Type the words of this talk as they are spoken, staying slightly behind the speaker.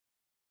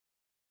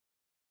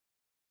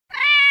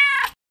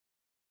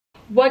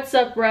What's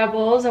up,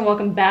 Rebels, and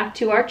welcome back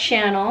to our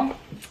channel.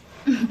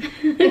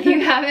 If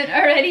you haven't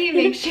already,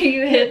 make sure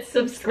you hit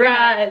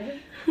subscribe.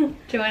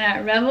 Join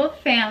our Rebel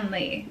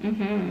family.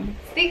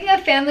 Speaking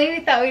of family, we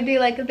thought we'd do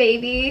like a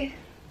baby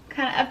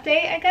kind of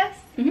update, I guess.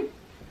 Do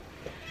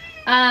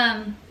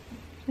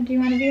you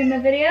want to be in the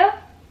video?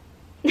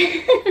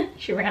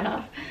 She ran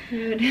off.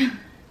 Rude.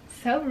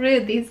 So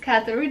rude, these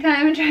cats. Every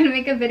time I'm trying to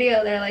make a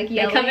video, they're like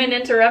yelling. They come in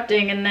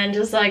interrupting and then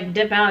just like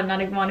dip out and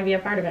not even want to be a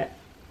part of it.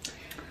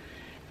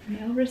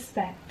 No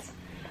respect.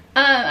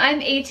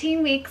 I'm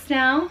 18 weeks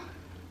now.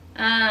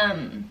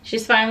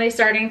 She's finally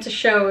starting to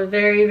show a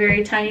very,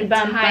 very tiny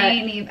bump.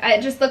 Tiny.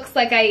 It just looks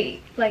like I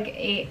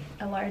ate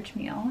a large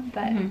meal,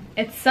 but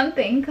it's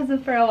something because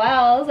for a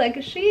while I was like,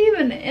 is she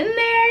even in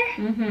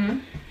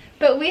there?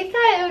 But we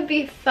thought it would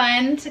be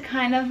fun to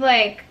kind of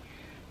like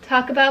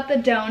talk about the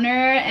donor,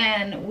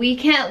 and we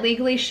can't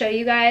legally show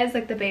you guys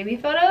like the baby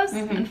photos.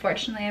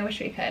 Unfortunately, I wish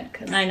we could.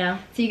 Cause, I know.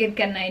 So you could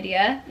get an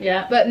idea.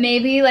 Yeah. But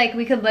maybe like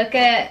we could look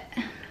at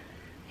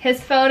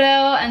his photo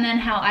and then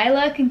how I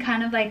look and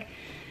kind of like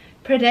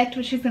predict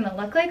what she's gonna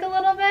look like a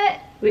little bit.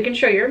 We can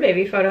show your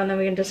baby photo and then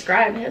we can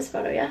describe his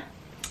photo, yeah?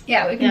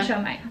 Yeah, we can show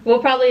mine.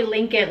 We'll probably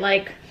link it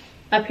like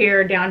up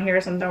here or down here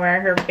or something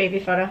where her baby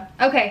photo.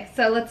 Okay,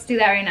 so let's do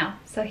that right now.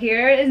 So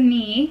here is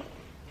me.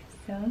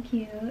 So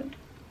cute.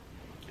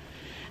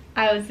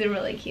 I was a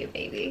really cute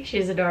baby.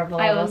 She's adorable.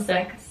 I was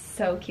like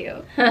so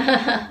cute.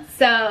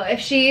 So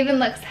if she even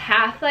looks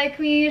half like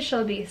me,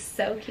 she'll be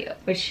so cute.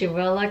 Which she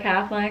will look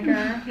half like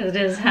her. It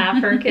is half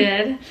her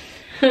kid.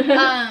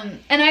 And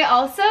I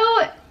also,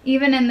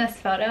 even in this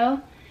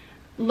photo,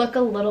 look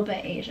a little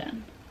bit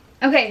Asian.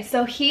 Okay,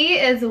 so he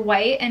is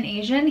white and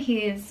Asian.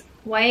 He's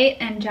white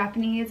and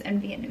Japanese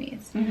and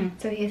Vietnamese.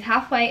 So he's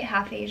half white,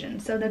 half Asian.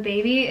 So the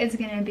baby is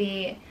gonna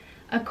be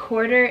a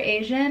quarter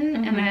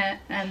Asian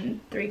and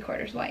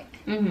 3/4 white.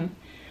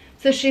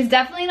 So she's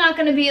definitely not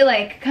gonna be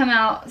like come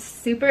out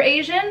super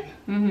Asian.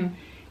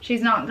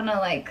 She's not gonna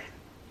like,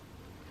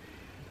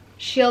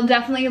 she'll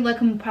definitely look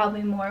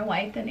probably more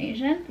white than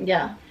Asian.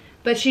 Yeah.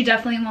 But she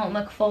definitely won't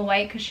look full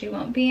white because she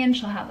won't be, and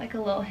she'll have like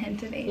a little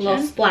hint of Asian. A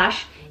little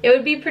splash. It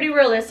would be pretty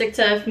realistic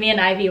to if me and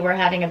Ivy were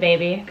having a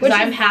baby. Because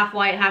I'm half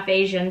white, half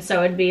Asian,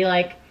 so it'd be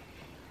like,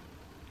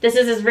 this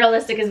is as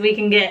realistic as we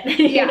can get.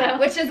 You know?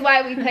 Which is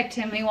why we picked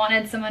him. We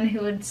wanted someone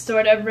who would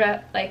sort of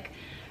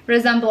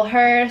resemble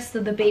her, so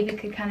the baby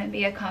could kind of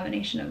be a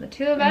combination of the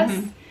two of us.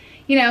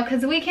 You know,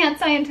 because we can't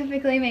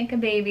scientifically make a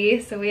baby,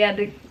 so we had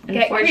to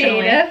get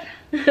creative.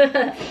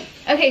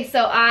 Okay,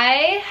 so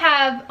I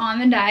have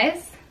almond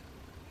eyes,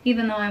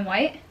 even though I'm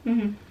white.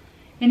 And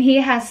he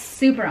has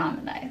super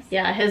almond eyes.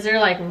 Yeah, his are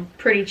like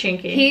pretty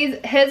chinky.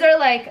 His are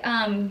like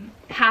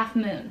half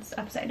moons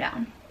upside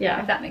down. Yeah.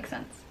 If that makes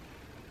sense.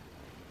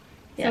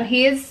 Yeah. So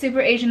he is super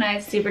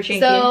Asianized. Super chinky.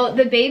 So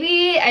the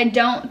baby, I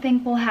don't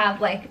think will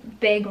have like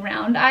big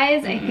round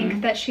eyes. I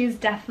think that she's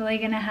definitely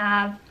gonna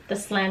have the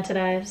slanted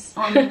eyes.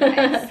 Almond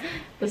eyes.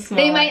 The small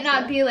they might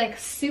not be like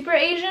super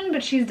Asian,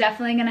 but she's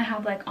definitely gonna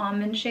have like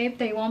almond shape.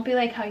 They won't be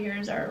like how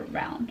yours are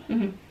round.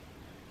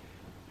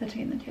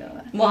 Between the two of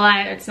us.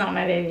 Well, it's not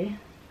my baby.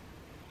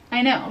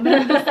 I know,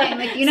 but I'm just saying,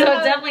 like, you know, so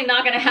it's definitely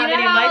not gonna have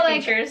any of my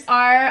features. Like,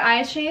 our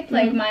eye shape,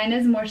 like mine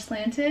is more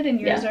slanted and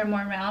yours are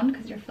more round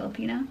because you're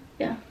Filipino.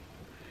 Yeah.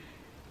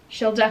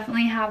 She'll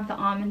definitely have the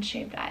almond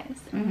shaped eyes.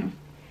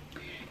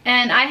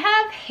 And I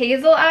have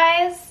hazel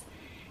eyes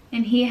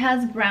and he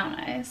has brown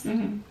eyes.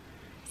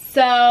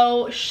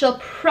 So she'll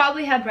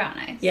probably have brown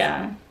eyes.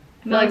 Yeah.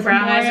 I feel like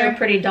brown eyes are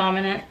pretty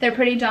dominant. They're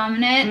pretty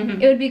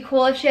dominant. It would be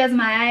cool if she has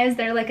my eyes.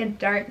 They're like a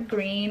dark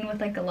green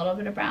with like a little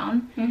bit of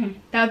brown.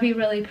 That would be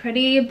really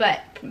pretty,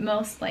 but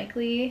most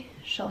likely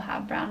she'll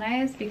have brown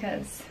eyes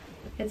because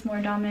it's more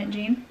dominant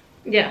gene.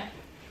 Yeah.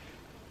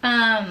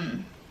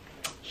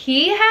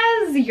 He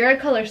has your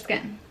color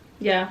skin.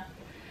 Yeah.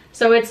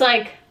 So it's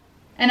like...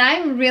 And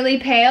I'm really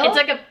pale. It's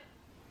like a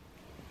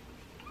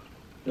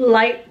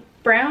light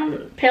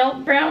brown, pale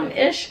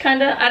brown-ish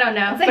kind of. I don't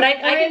know. Like, but I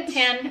can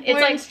tan.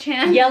 It's like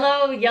tan.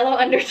 Yellow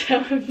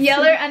undertones.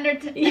 Yellower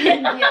undertones.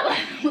 Yeller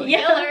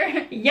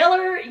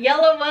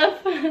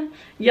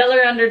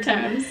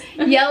undertones.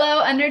 Yellow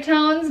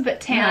undertones,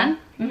 but tan.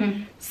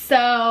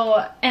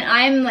 So, and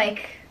I'm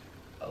like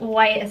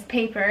white as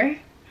paper.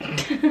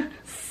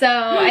 So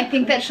I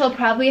think that she'll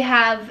probably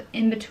have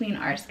in between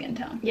our skin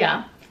tone.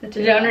 Yeah. The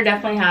donor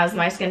definitely has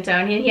my skin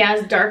tone. He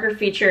has darker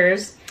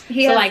features.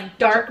 So like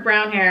dark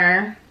brown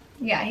hair.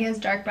 Yeah, he has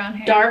dark brown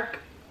hair. Dark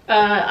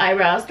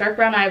eyebrows, dark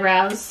brown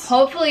eyebrows.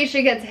 Hopefully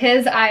she gets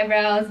his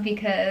eyebrows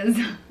because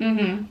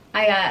I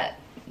got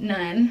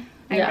none.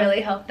 I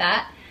really hope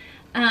that.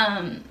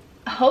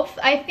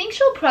 I think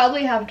she'll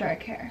probably have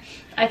dark hair.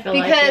 I feel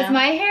like, because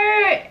my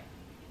hair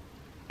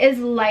is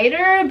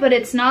lighter, but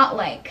it's not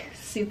like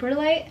super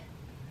light.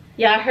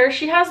 Yeah,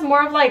 she has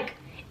more of like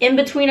in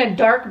between a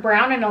dark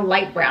brown and a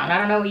light brown. I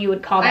don't know what you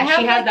would call that.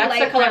 She has, that's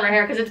the color of her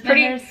hair because it's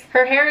pretty.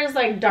 Her hair is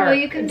like dark. Well,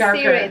 you can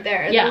see right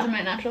there. Yeah. Those are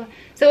my natural.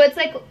 So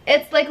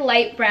it's like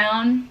light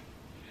brown,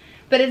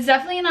 But it's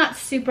definitely not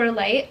super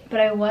light, but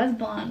I was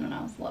blonde when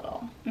I was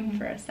little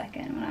for a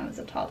second when I was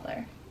a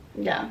toddler.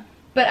 Yeah.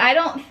 But I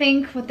don't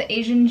think with the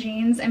Asian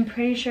genes, I'm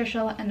pretty sure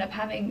she'll end up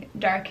having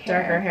dark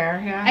hair. Darker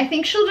hair, yeah. I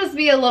think she'll just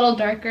be a little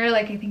darker.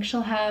 Like, I think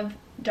she'll have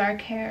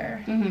dark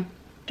hair,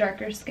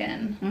 darker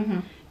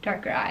skin,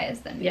 darker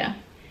eyes than me. Yeah.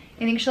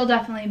 I think she'll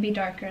definitely be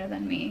darker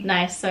than me.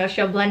 Nice, so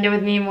she'll blend in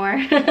with me more.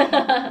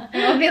 And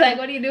we'll be like,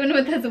 what are you doing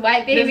with this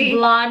white baby? This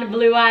blonde,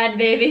 blue-eyed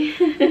baby.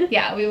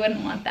 Yeah, we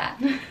wouldn't want that.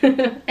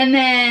 And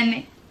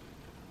then,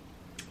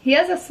 he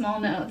has a small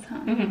nose,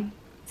 huh?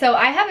 So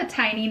I have a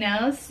tiny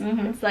nose.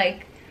 It's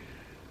like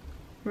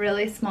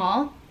really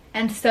small,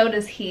 and so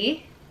does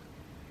he.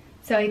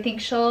 So I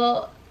think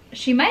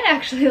she might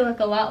actually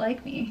look a lot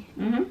like me.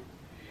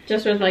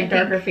 Just with like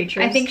darker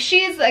features. I think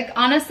she's like,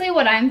 honestly,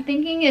 what I'm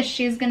thinking is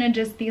she's gonna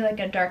just be like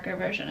a darker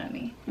version of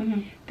me.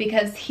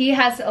 Because he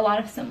has a lot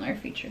of similar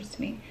features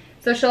to me.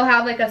 So she'll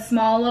have like a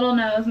small little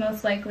nose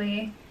most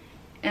likely,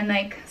 and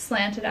like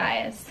slanted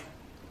eyes.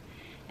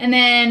 And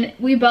then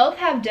we both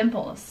have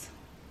dimples.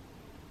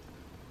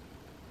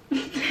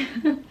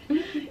 If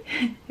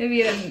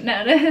you didn't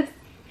notice.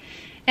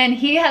 And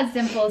he has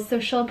dimples, so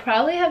she'll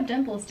probably have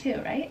dimples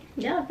too, right?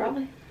 Yeah,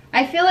 probably.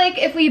 I feel like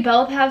if we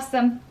both have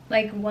some,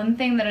 like, one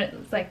thing that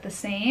is like the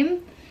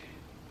same,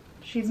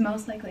 she's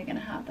most likely gonna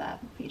have that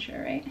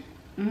feature, right?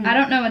 I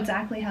don't know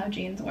exactly how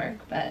genes work,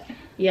 but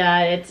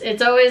yeah,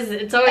 it's always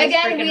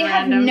again, we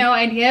have random. No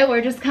idea.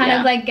 We're just kind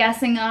of like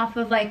guessing off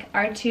of like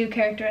our two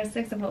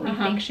characteristics of what we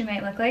think she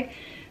might look like.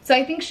 So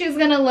I think she's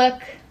gonna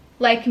look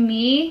like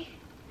me,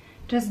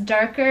 just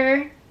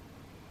darker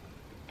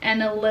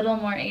and a little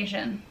more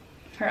Asian.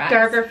 Her eyes.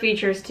 Darker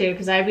features too,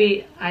 because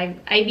Ivy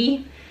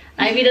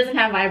doesn't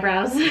have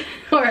eyebrows,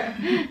 or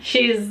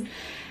she's.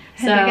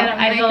 So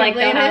I feel like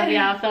they'll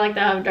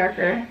have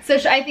darker. So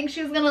I think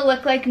she's gonna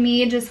look like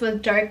me, just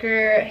with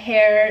darker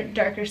hair,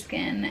 darker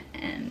skin,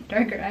 and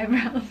darker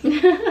eyebrows,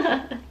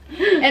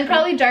 and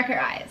probably darker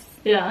eyes.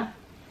 Yeah.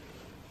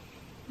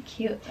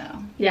 Cute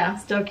though. Yeah,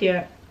 still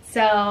cute.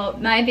 So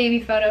my baby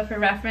photo for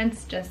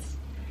reference, just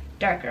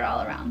darker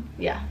all around.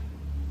 Yeah.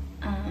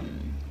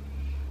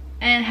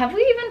 And have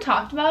we even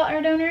talked about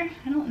our donor?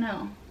 I don't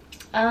know.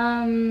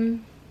 I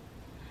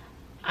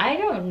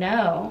don't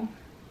know.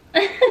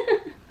 I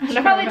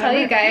should probably tell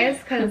you guys,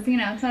 because, you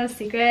know, it's not a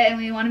secret, and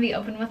we want to be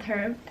open with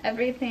her,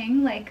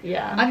 everything. Like,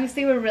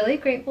 obviously we're really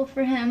grateful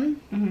for him.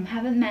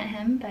 Haven't met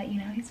him, but, you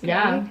know, he's great.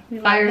 Yeah,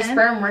 fire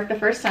sperm worked the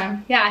first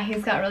time. Yeah,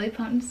 he's got really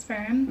potent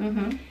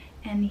sperm.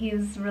 And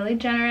he's really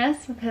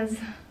generous with his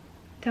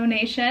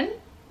donation.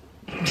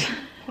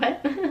 What?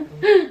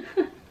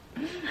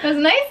 It was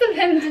nice of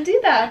him to do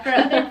that for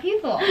other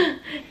people.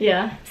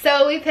 Yeah.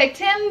 So we picked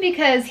him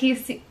because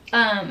he's,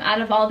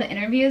 out of all the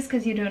interviews,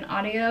 because you do an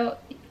audio,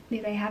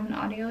 they have an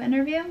audio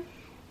interview,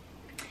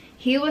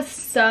 he was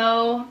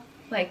so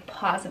like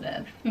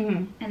positive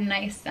and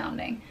nice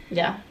sounding.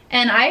 Yeah.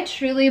 And I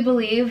truly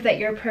believe that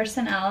your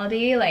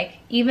personality, like,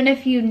 even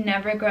if you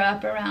never grow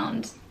up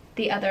around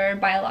the other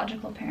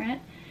biological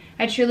parent,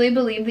 I truly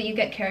believe that you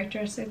get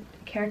characteristics,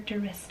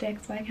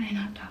 why can I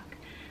not talk,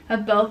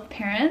 of both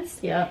parents.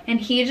 Yeah. And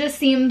he just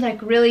seemed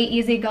like really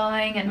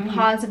easygoing and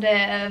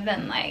positive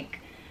and like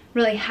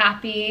really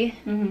happy.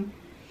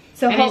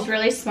 So and he's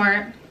really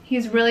smart.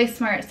 He's really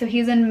smart. So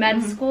he's in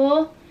med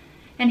school,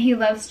 and he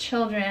loves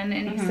children,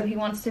 and so he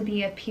wants to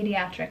be a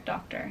pediatric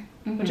doctor,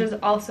 which is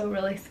also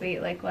really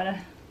sweet. Like, what a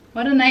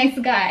nice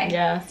guy.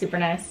 Yeah, super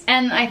nice.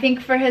 And I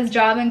think for his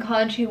job in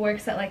college, he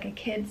works at like a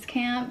kids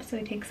camp, so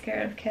he takes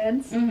care of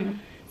kids.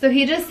 So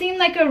he just seemed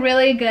like a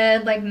really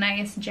good, like,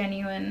 nice,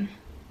 genuine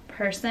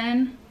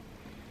person,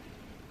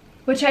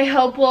 which I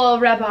hope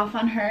will rub off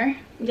on her.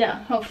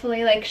 Yeah.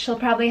 Hopefully, like, she'll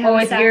probably have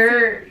with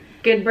your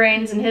good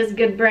brains and his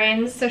good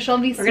brains, so she'll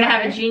be smart. We're gonna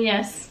have a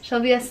genius.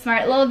 She'll be a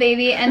smart little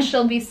baby, and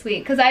she'll be sweet,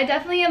 because I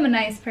definitely am a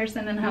nice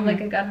person and have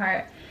like a good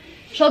heart.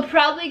 She'll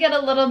probably get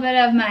a little bit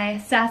of my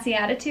sassy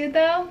attitude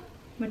though,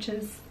 which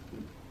is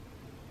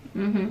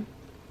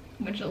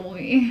which will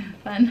be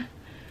fun.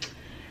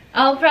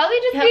 I'll probably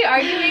just be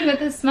arguing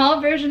with a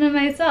small version of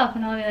myself,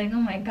 and I'll be like,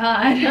 oh my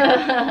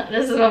god.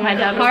 This is what my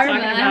dad was talking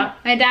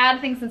about. My dad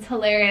thinks it's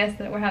hilarious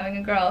that we're having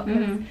a girl,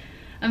 because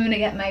I'm gonna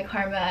get my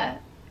karma.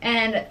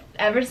 And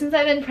ever since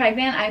I've been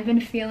pregnant, I've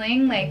been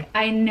feeling like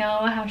I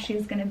know how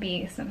she's gonna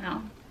be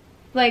somehow.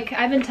 Like,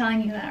 I've been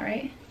telling you that,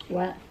 right?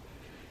 What?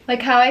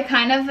 Like how I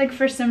kind of, like,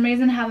 for some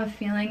reason have a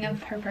feeling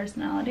of her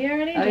personality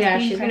already. Oh yeah,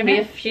 she's gonna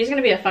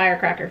be a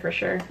firecracker for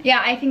sure.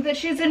 Yeah, I think that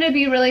she's gonna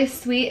be really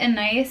sweet and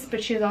nice,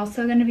 but she's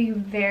also gonna be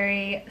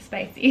very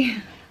spicy.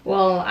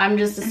 Well, I'm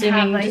just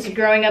assuming, like, just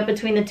growing up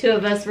between the two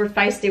of us, we're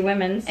feisty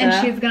women. So.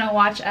 And she's gonna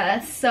watch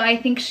us. So I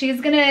think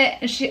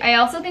I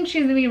also think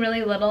she's gonna be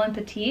really little and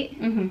petite.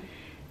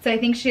 So I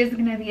think she's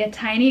gonna be a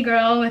tiny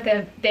girl with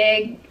a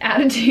big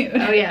attitude.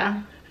 Oh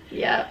yeah.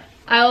 Yeah.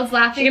 I was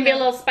laughing. She's gonna be a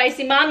little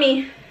spicy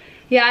mommy.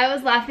 Yeah, I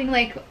was laughing,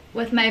 like,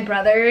 with my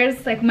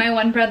brothers. Like, my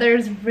one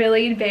brother's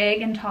really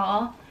big and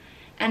tall,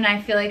 and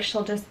I feel like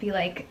she'll just be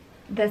like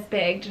this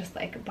big, just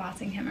like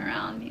bossing him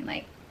around, being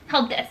like,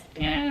 hold this.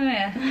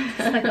 It's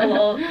like a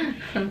little,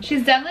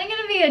 she's definitely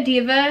gonna be a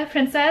diva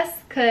princess,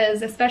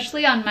 because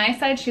especially on my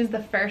side, she's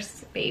the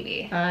first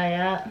baby.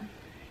 Yeah.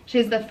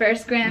 She's the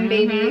first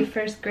grandbaby,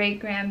 first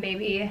great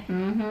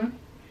grandbaby.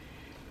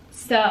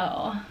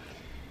 So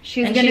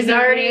she's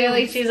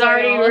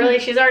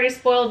already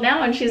spoiled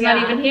now, and she's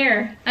not even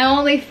here. I'm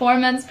only 4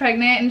 months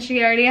pregnant, and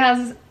she already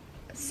has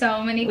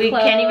so many clothes. We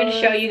can't even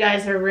show you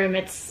guys her room.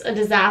 It's a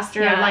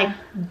disaster of like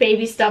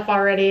baby stuff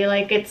already.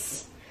 Like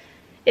it's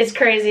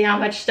crazy how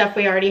much stuff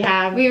we already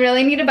have. We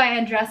really need to buy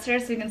a dresser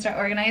so we can start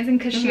organizing,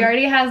 because she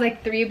already has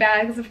like 3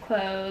 bags of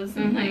clothes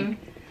and like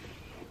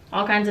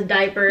all kinds of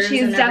diapers.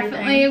 She's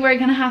definitely, we're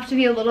gonna have to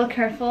be a little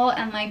careful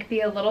and like be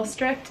a little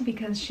strict,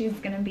 because she's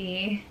gonna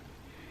be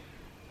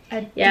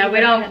a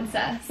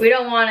princess. We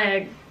don't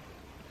want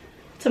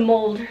to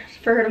mold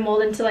her to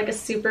mold into like a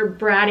super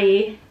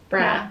bratty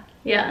brat.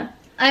 Yeah.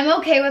 I'm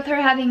okay with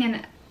her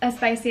having a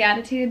spicy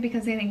attitude,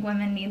 because I think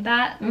women need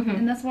that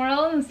in this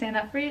world, and stand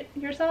up for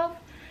yourself.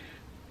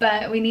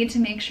 But we need to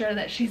make sure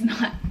that she's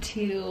not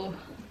too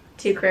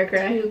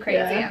cray-cray. Too crazy.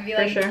 Yeah, and be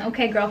like,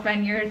 okay,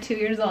 girlfriend, you're 2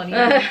 years old. You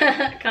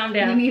calm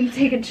down. You need to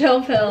take a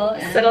chill pill.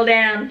 And settle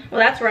down. Well,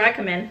 that's where I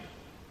come in.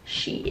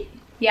 Shit.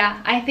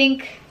 Yeah, I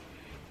think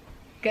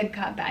good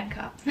cop, bad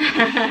cop.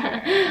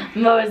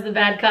 Mo is the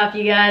bad cop,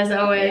 you guys,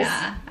 always.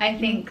 Yeah, I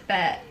think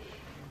that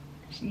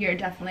you're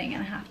definitely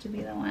gonna have to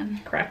be the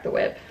one. Crack the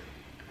whip.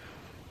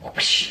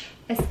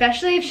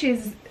 Especially if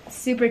she's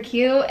super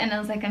cute and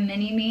it's like a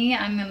mini me,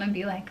 I'm gonna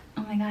be like,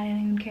 oh my god, I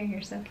don't even care,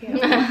 you're so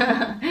cute.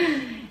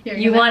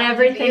 You want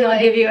everything, I'll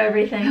give you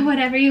everything.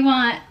 Whatever you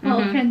want,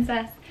 little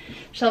princess.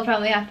 She'll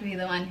probably have to be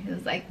the one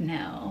who's like,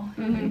 no,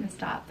 you need to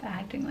stop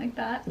acting like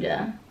that.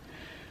 Yeah,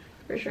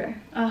 for sure.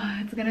 Oh,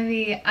 it's gonna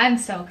be, I'm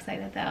so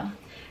excited though.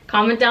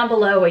 Comment down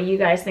below what you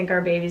guys think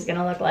our baby's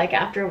gonna look like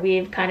after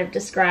we've kind of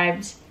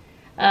described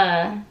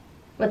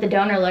what the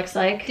donor looks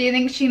like. Do you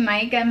think she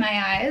might get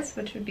my eyes,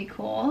 which would be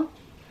cool?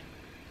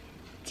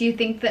 Do you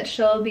think that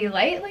she'll be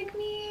light like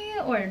me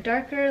or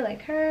darker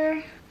like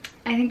her?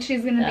 I think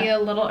she's gonna be a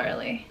little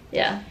early.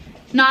 Yeah.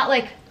 Not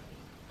like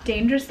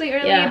dangerously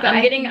early, but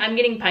I'm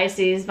getting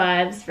Pisces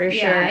vibes for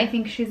sure. Yeah, I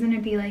think she's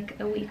gonna be like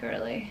a week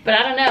early. But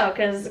I don't know,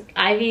 because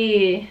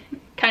Ivy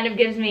kind of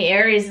gives me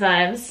Aries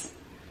vibes.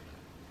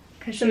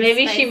 So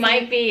maybe she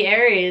might be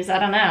Aries, I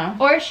don't know.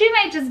 Or she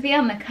might just be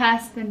on the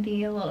cusp and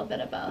be a little bit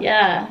of both.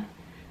 Yeah.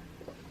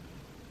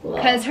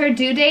 Because her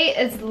due date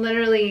is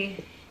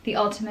literally the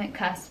ultimate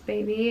cusp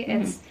baby.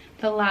 It's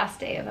the last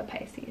day of a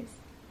Pisces.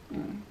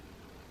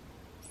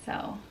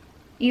 So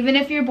even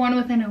if you're born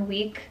within a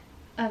week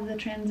of the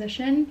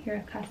transition, you're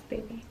a cusp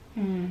baby.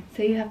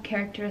 So you have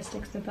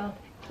characteristics of both.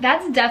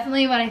 That's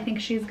definitely what I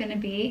think she's gonna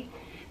be,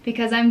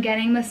 because I'm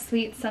getting the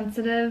sweet,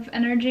 sensitive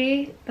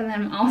energy, but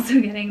then I'm also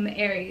getting the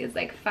Aries,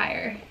 like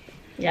fire.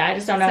 Yeah, I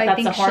just don't know if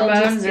that's the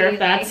hormones or if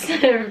that's,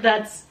 or if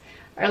that's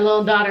our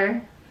little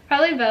daughter.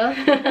 Probably both.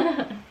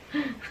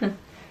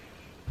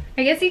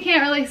 I guess you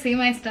can't really see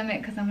my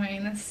stomach because I'm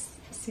wearing this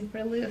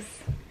super loose.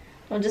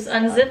 We'll just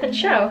unzip and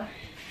show.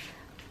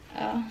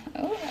 Oh,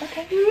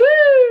 okay.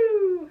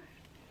 Woo!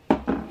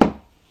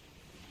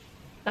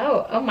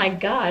 Oh my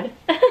god.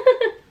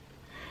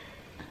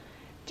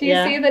 Do you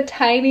see the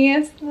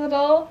tiniest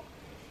little?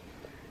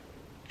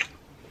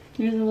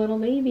 There's a little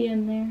baby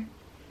in there.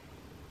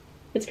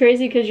 It's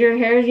crazy because your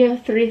hairs, you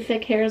have 3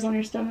 thick hairs on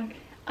your stomach.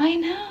 I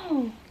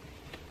know.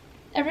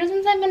 Ever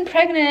since I've been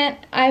pregnant,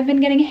 I've been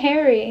getting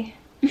hairy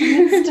on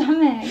my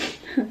stomach.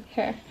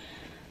 Here.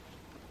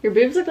 Your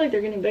boobs look like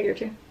they're getting bigger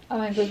too. Oh,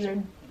 my boobs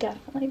are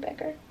definitely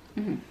bigger.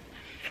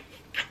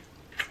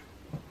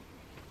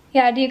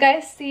 Yeah, do you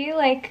guys see,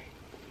 like,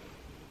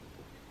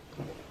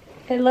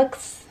 it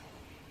looks...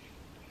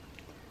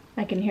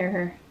 I can hear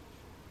her.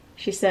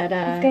 She said,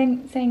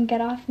 saying,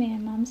 get off me,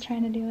 and Mom's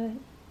trying to do a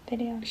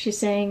video. She's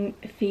saying,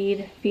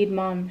 feed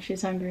Mom,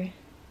 she's hungry.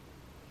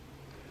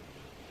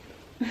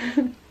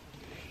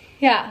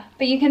 Yeah,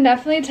 but you can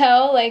definitely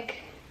tell, like,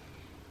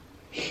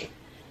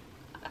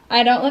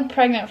 I don't look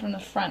pregnant from the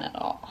front at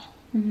all.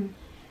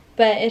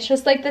 But it's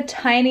just like the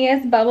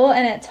tiniest bubble,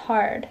 and it's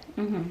hard.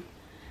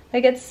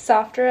 Like, it's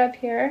softer up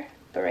here,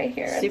 but right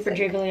here super it's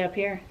like, jiggly up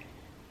here.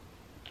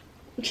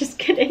 Just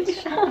kidding.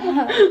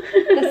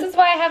 This is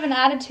why I have an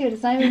attitude.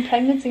 It's not even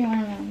pregnancy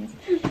hormones.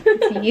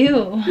 It's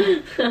you.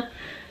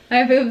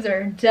 My boobs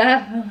are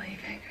definitely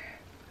bigger.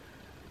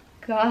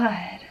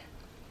 God.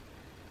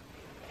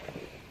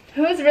 It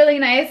was really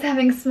nice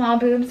having small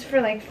boobs for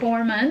like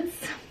 4 months.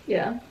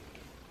 Yeah.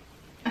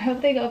 I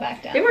hope they go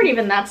back down. They weren't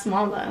even that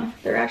small though.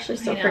 They're actually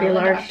still pretty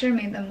large. The doctor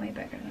made them way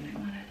bigger than I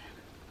wanted.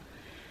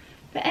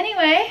 But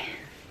anyway,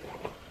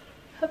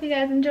 hope you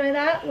guys enjoy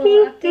that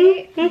little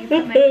update. Let me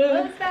put my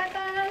clothes back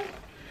on.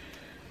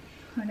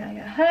 I gotta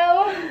go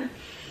home.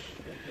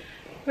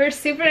 We're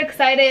super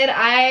excited.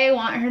 I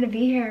want her to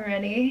be here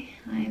already.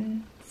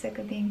 I'm sick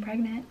of being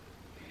pregnant.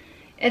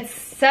 It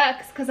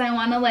sucks because I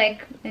want to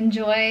like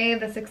enjoy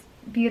this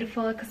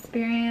beautiful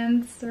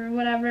experience or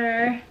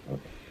whatever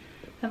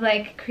of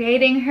like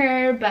creating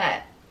her,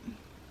 but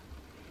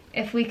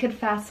if we could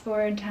fast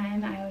forward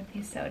time, I would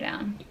be so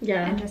down.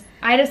 Yeah. And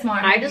I just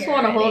want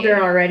to hold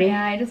her already.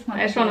 Yeah, I just want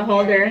to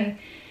hold her.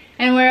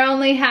 And we're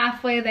only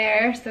halfway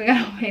there, so we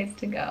got a ways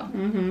to go.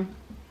 Mm-hmm.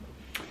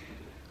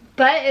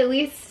 But at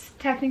least,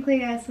 technically,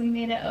 guys, we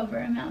made it over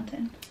a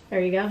mountain. There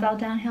you go. It's all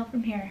downhill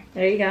from here.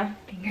 There you go.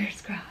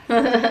 Fingers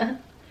crossed.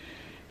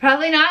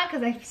 Probably not,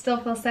 because I still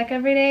feel sick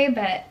every day,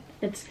 but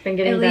it's been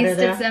getting better, at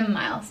least it's a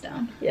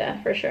milestone.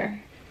 Yeah, for sure.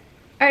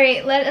 All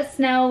right, let us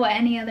know what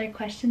any other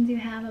questions you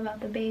have about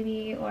the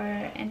baby or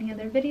any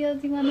other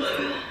videos you want to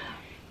see.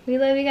 We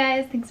love you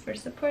guys. Thanks for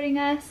supporting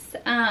us.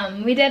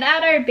 We did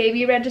add our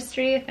baby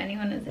registry if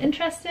anyone is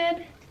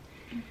interested.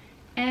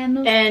 And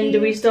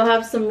we still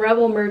have some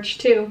Rebel merch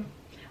too.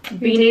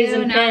 Beanies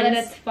and now pins.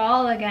 That it's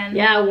fall again.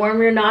 Yeah,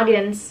 warm your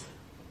noggins.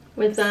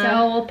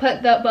 So we'll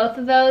put both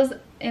of those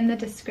in the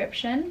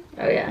description.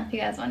 Oh yeah. If you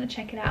guys want to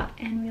check it out.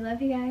 And we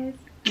love you guys.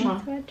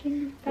 Thanks for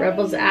watching. Bye.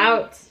 Rebels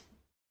out.